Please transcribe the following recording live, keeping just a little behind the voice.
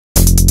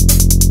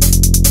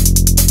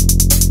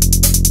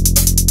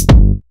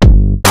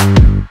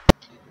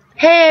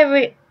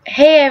Hey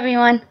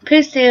everyone,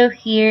 Pusu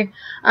here.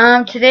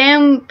 Today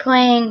I'm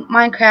playing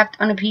Minecraft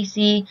on a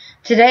PC.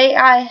 Today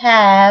I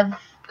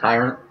have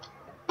Tyrant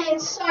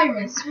and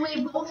Cyrus.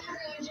 We both have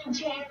a YouTube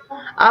channel.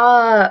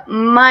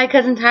 My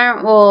cousin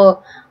Tyrant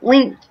will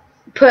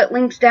put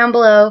links down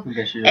below, I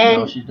guess she doesn't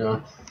know what she's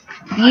doing.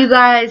 You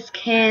guys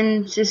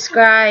can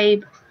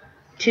subscribe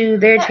to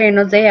their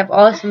channels. They have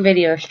awesome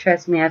videos.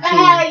 Trust me, I've seen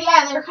them.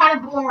 Yeah, they're kind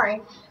of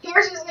boring.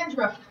 Here's his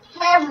intro.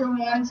 Hi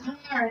everyone,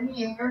 Tyrant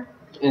here.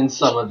 In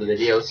some of the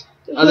videos.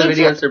 Other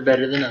videos are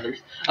better than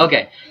others.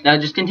 Okay, now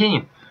just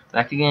continue.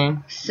 Back to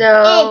game.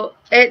 So,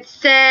 it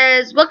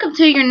says, welcome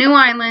to your new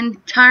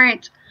island,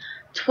 Tyrant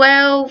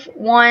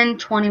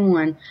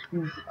 12-1-21.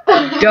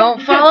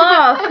 Don't fall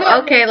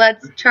off. Okay,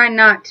 let's try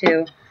not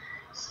to.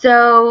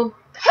 So,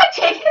 Hi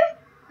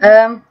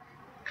chicken.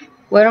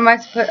 what am I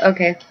supposed,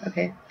 okay.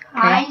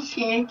 Hi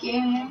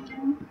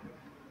chicken.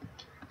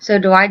 So,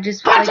 do I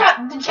just, Punch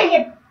up the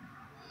chicken.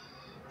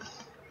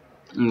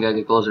 You gotta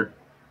get closer.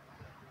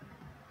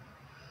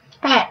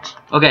 Patch.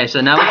 Okay, so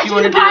now what you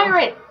want to do?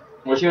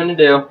 What you want to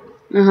do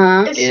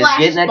is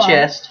get in that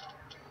chest,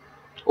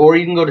 or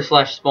you can go to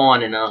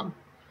 /spawn and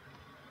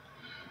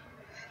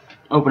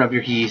open up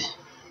your keys.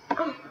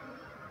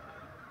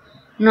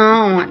 No,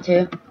 I don't want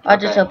to. I'll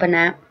just open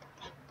that.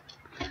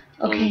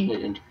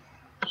 Okay.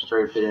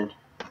 Straight fit in.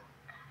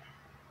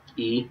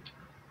 E.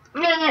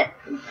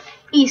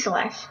 E/.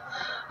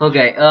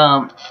 Okay.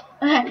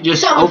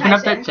 Just open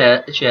up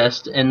that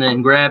chest and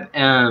then grab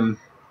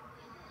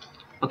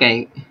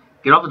Okay,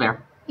 get off of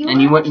there. And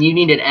you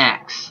need an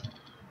axe.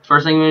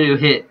 First thing you're gonna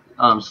do, hit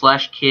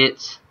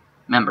 /kit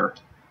member.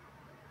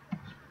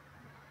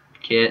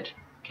 Kit,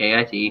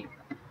 K-I-T,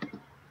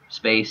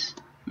 space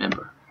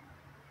member.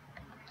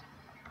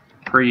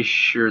 Pretty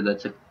sure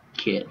that's a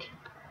kit.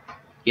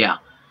 Yeah.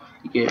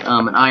 You get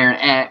an iron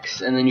axe,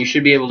 and then you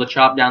should be able to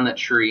chop down that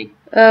tree.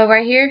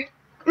 Right here?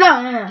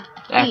 No.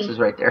 The axe is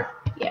right there.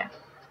 Yeah.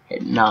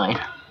 Hit 9.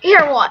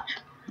 Here, watch.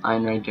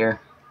 9 right there.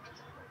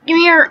 Give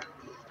me your...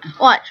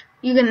 Watch.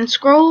 You can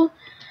scroll,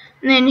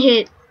 and then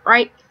hit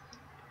right.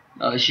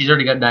 She's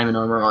already got diamond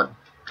armor on.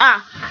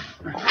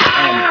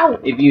 Ow!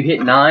 If you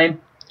hit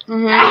 9,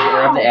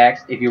 grab the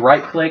axe. If you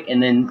right click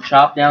and then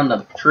chop down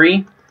the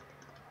tree,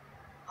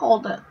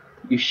 Hold it.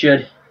 you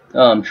should.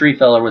 Tree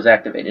feller was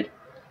activated,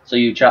 so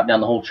you chop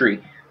down the whole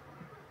tree.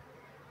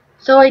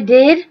 So I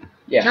did?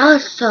 Yeah. Y'all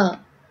suck.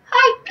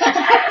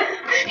 Hi.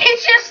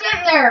 It's just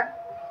sitting there.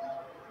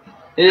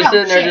 It's just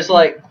sitting there, just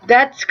like.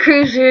 That's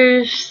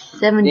Cruiser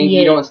 78.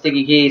 You don't want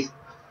sticky keys.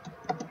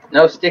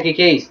 No sticky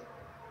keys.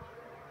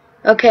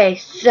 Okay,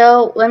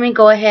 so let me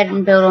go ahead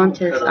and build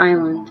onto this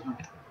island.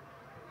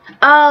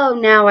 Oh,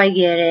 now I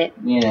get it.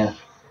 Yeah.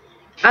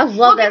 I love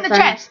Look that in the sign.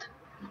 chest.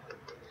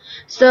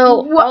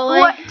 So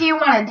What do you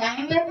want? A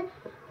diamond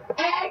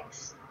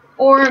axe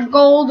or a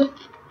gold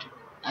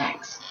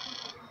axe?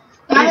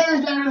 Diamond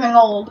is better than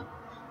gold.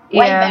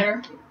 Way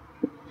better.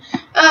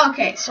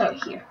 Okay, so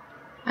here.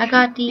 I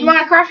got these. You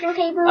want a crafting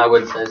table? I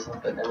would say so,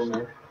 but never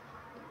mind.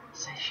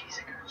 Say she's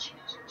a girl. She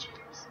knows her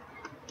jams.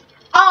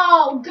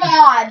 Oh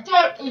God,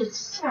 that is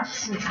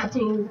sexist,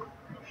 dude.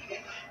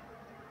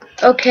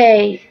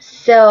 Okay,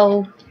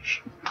 so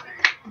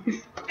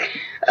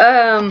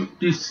I'm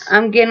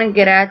gonna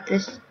get at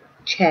this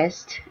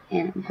chest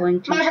and I'm going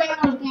to. My friend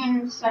was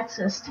being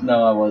sexist.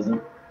 No, I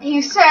wasn't.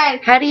 He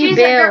said. How do you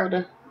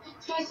build?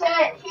 He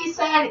said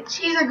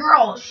she's a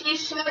girl. She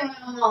should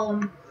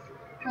know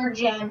her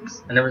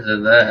gems. I never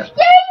said that.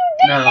 Yeah,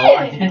 you did. No,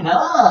 I did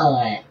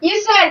not.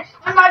 You said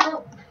I'm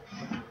not.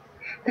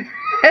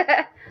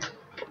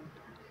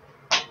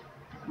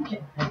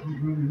 Okay.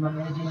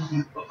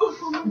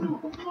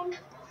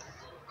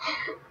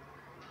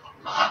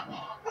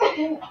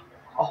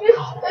 Oh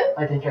God,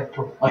 I think I've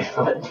broke my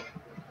foot.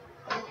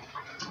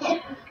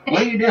 What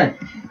are you doing?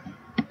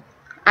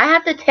 I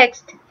have to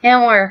text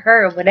him or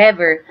her,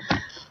 whatever.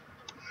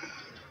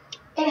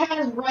 It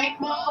has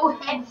rainbow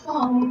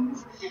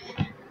headphones.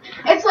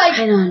 It's like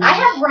I don't know. I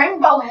have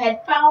rainbow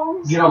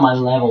headphones. Get on my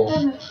level.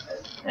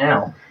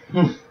 Ow.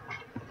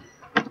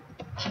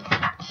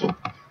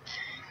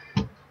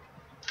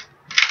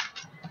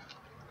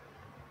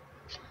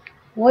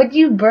 What'd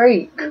you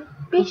break?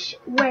 Bish,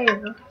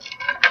 where?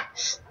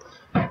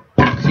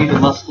 See the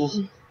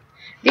muscles?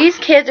 These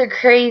kids are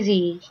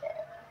crazy.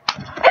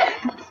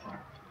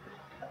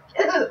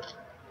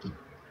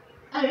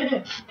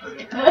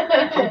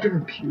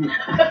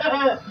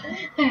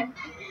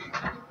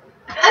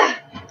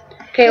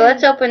 Okay,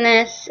 let's open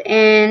this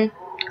and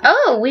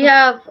we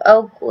have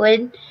oak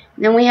wood. And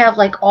then we have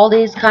like all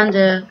these kinds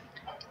of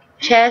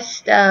chest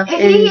stuff.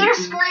 If you hear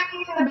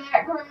screaming in the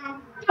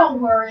background,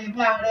 don't worry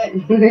about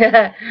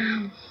it.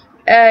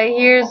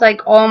 Here's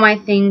like all my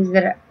things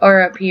that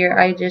are up here.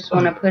 I just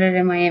want to put it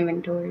in my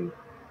inventory.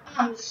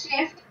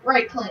 Shift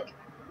right click.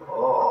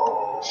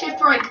 Shift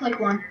right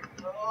click one.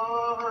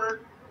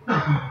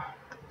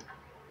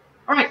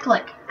 Right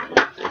click.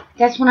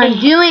 That's what I'm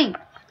doing.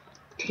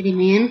 Titty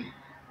man.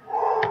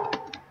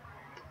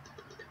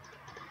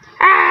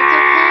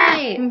 Ah!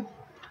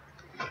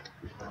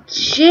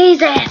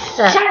 Jesus!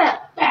 Shut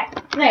up!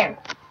 Back there.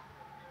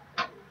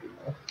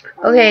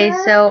 Okay,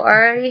 so I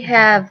already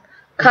have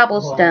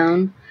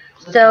cobblestone.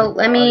 So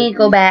let me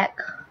go back.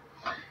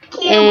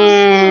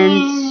 And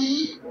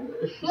you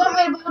want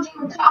me to build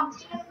you a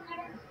cobblestone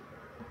generator?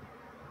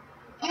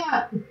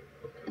 Yeah.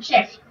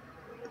 Shift.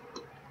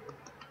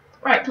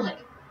 Right click.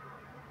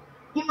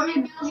 You want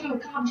me to build you a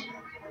cob generator?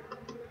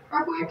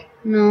 Real quick?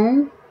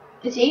 no.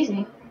 It's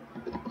easy.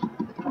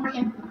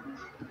 Working.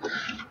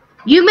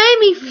 You made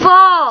me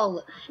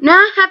fall. Now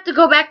I have to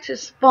go back to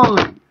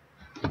spawn.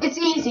 It's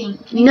easy.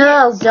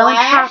 No, don't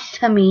talk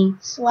to me.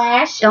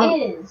 Slash Don't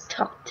is.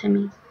 talk to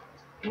me.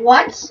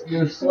 What?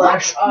 Do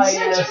slash What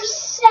did you IS.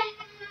 say?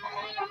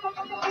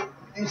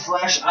 Do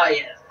slash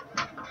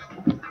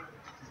IS.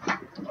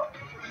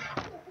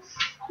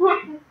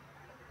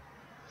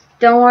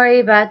 Don't worry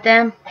about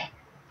them.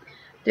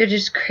 They're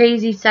just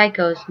crazy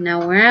psychos.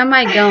 Now where am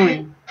I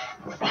going?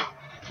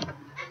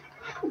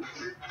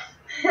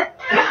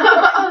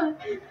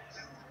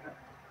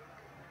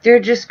 They're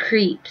just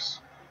creeps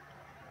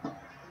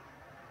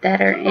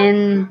that are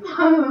in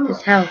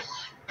this house.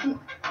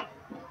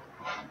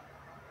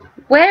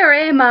 Where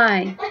am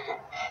I?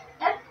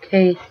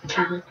 Okay.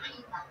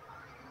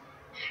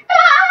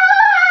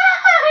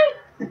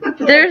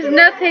 There's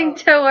nothing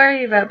to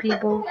worry about,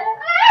 people.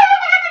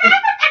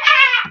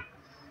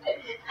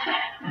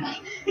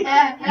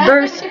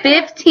 There's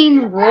 15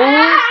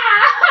 rules?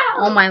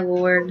 Oh my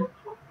lord.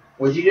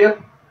 What'd you do?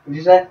 What'd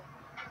you say?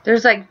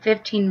 There's like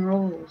 15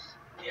 rules.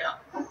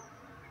 Yeah.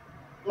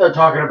 They're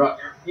talking about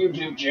your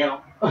YouTube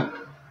channel.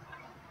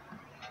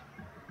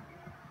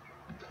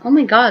 Oh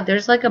my god,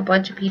 there's like a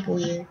bunch of people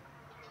here.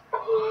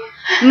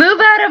 Move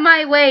out of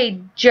my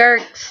way,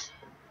 jerks.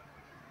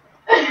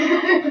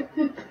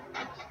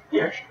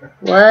 Yeah, sure.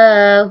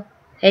 Whoa.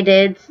 Hey,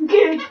 dudes.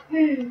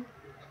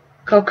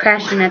 Go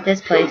crashing at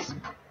this place.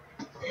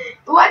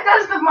 What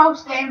does the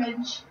most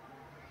damage?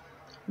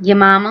 Your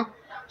mama.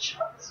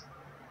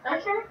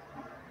 Okay.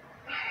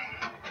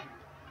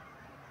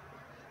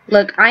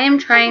 Look, I am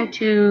trying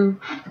to...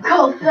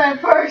 Cult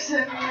that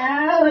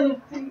personality.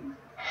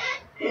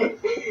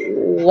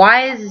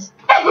 Why is...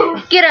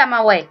 Get out of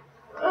my way.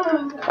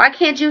 Why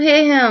can't you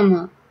hit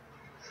him?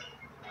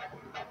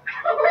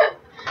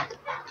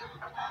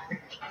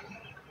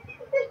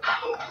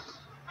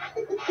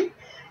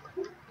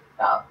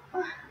 Oh.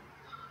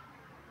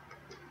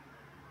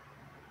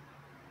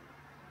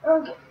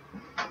 Okay.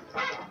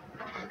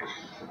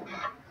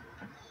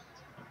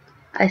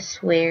 I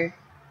swear.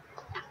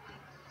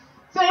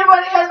 If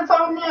anybody has a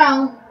phone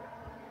now,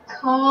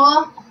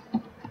 call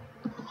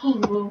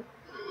Hulu.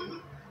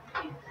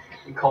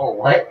 You call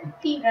what?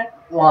 Peter.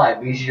 Why?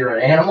 Because you're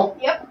an animal?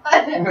 Yep.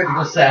 You're going to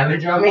go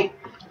savage on me?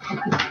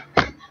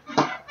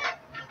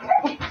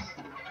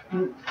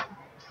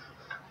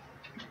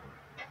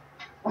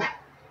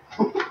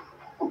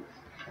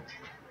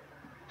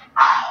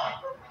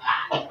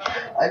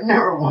 I've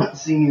never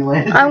once seen you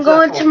land. I'm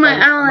going to my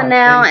island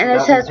now, and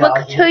it says,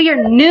 welcome to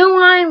your new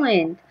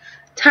island.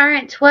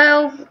 Tyrant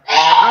 12,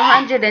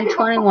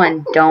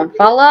 121. Don't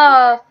fall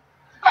off.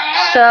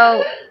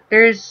 So,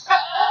 there's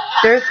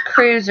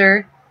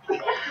Cruiser.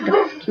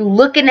 You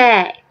looking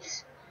at.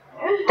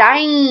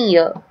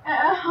 Damn.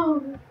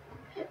 Ow.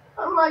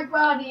 My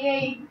body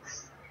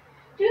aches.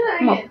 Do that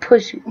I'm gonna again.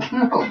 push you.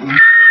 No.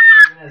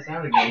 That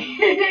sound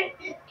again.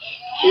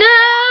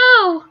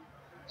 No!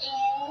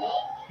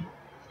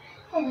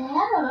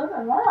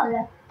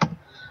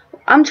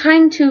 I'm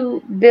trying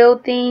to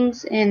build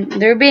things, and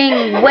they're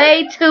being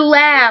way too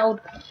loud.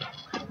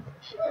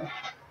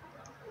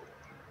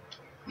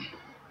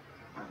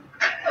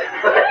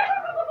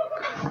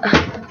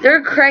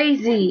 They're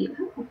crazy.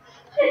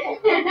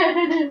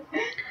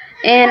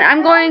 And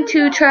I'm going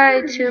to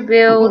try to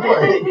build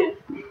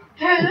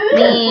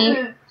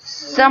me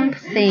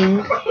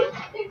something.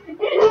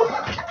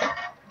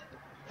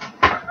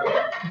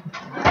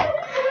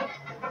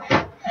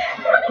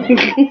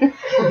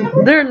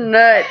 They're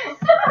nuts.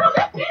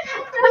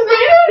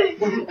 I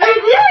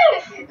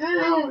did it!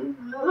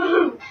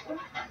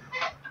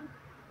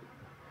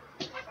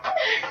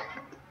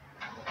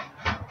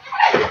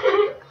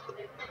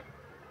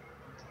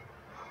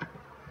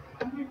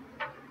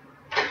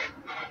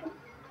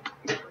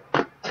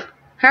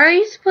 How are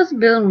you supposed to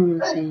build on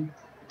this thing?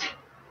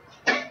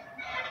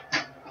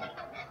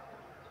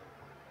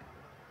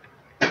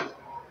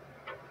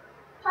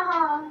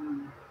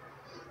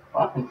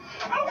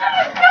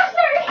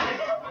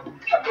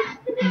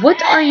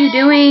 What are you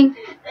doing?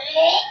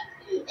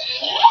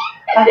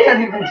 I'm not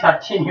even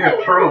touching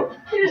your throat.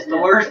 It's the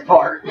worst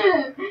part.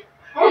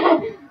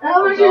 I've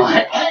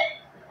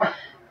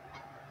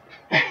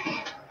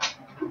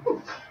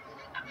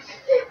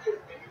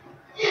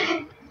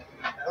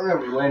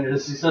never landed a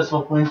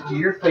successful punch to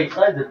your face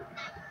either.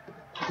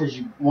 Because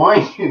you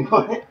whine too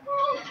much.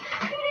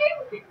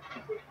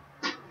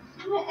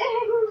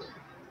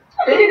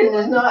 It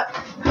is not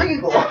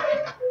legal.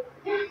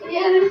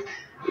 Yes.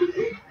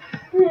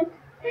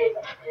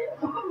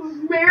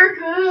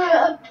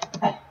 America.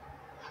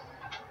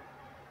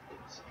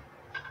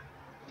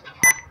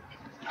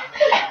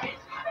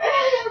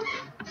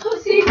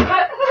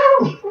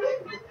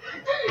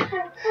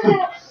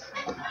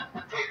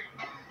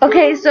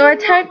 Okay, so I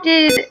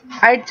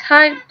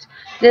typed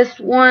this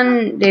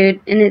one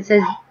dude, and it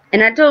says,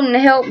 and I told him to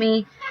help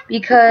me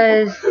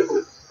because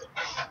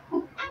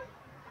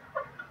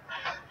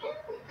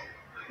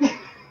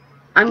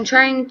I'm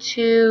trying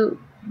to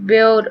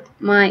build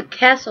my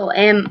castle,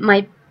 and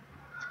my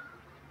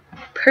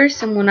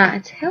person will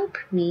not help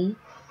me.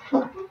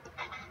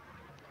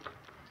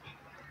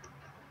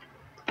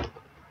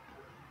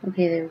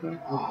 Okay, there we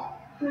go.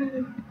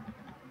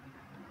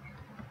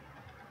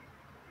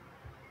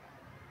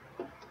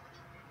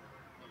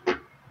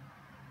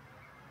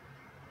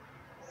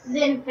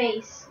 Zen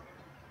face.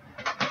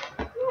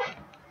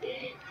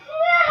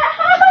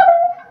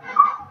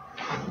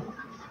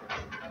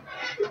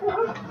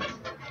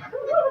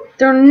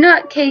 They're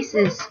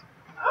nutcases.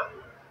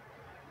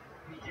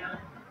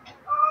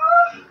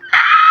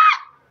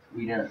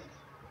 We done.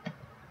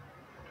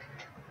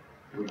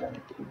 We're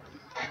done.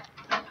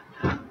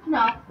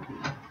 No.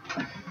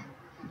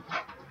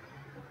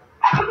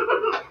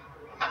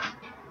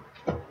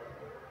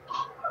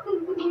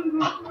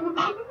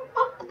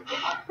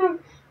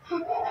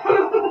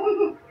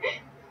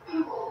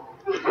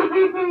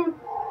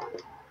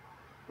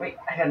 Wait,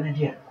 I got an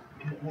idea.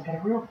 I got a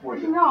reel for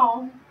you.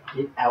 No.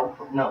 Get out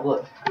from, no,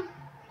 look.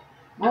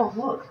 No,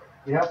 look.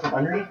 Get out from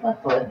underneath my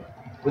foot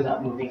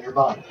without moving your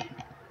body.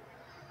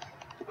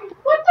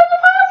 What's in the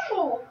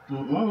muscle?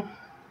 Mm-mm.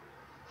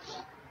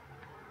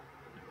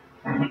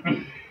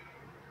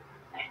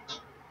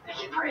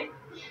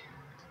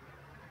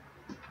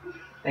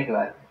 Think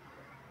about it.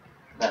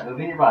 Without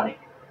moving your body.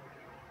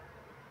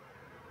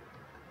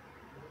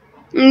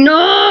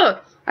 No!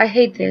 I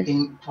hate You this.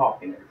 can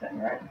talk and everything,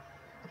 right?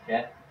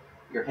 Okay?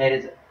 Your head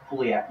is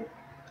fully active.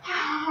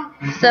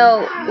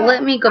 So,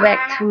 let me go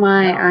back to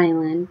my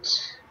island.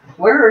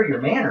 Where are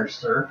your manners,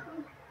 sir?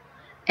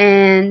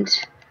 And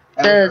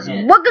That says,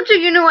 welcome to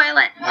your new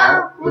island.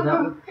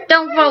 No,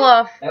 Don't fall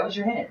off. that was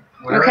your head.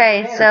 Where are Okay,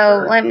 your manners,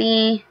 so sir? let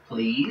me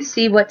Please.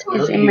 see what is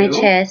Will in my you?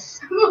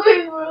 chest.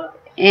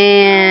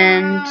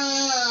 And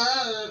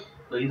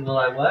Please, will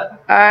I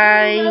what?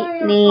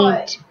 I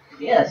need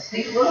Yes,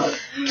 see, look.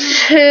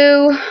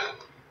 to...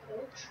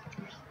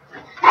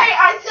 Hey,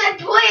 I said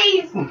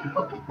please!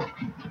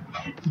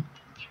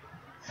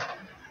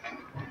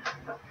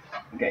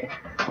 Okay.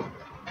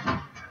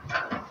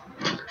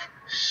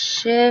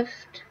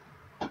 Shift.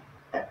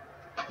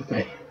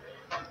 Okay.